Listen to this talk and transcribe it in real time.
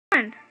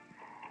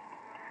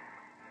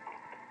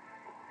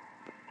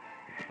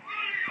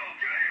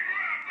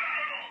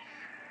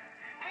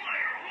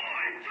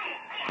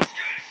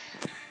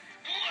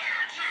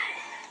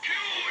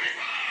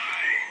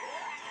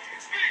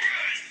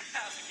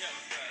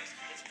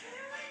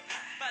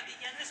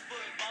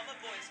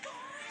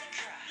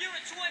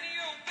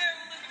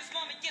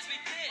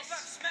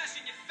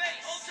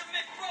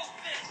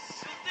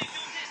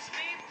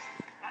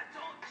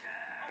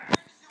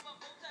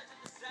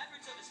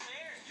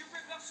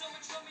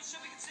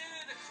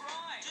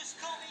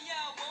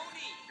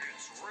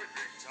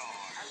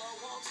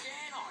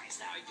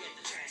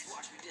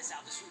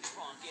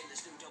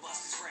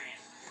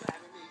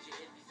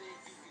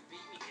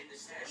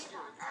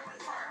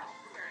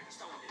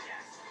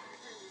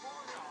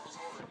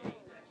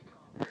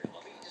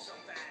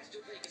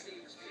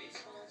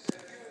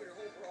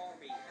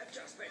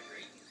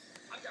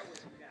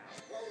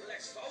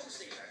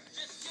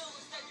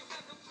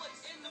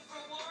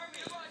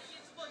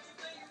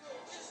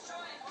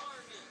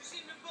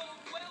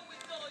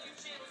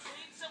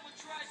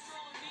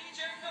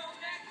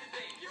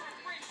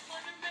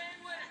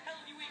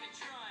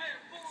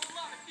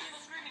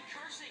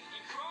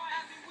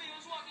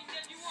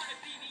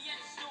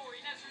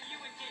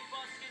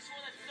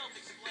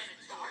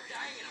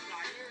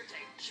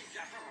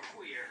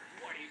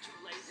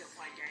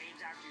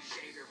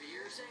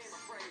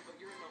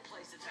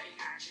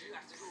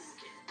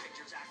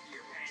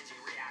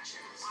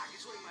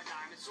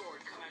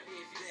sword come at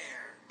me if you're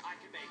there. I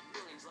can make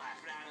millions laugh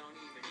and I don't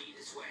even need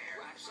to swear.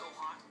 Rap so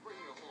hot, bring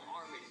your whole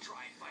army to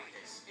try and fight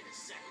us. In a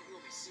second,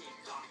 you'll be seeing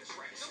Doctor's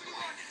right. Nobody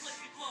wants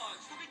flippy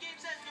blogs. Flippy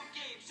games has no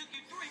games. Took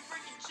you 3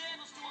 freaking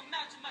channels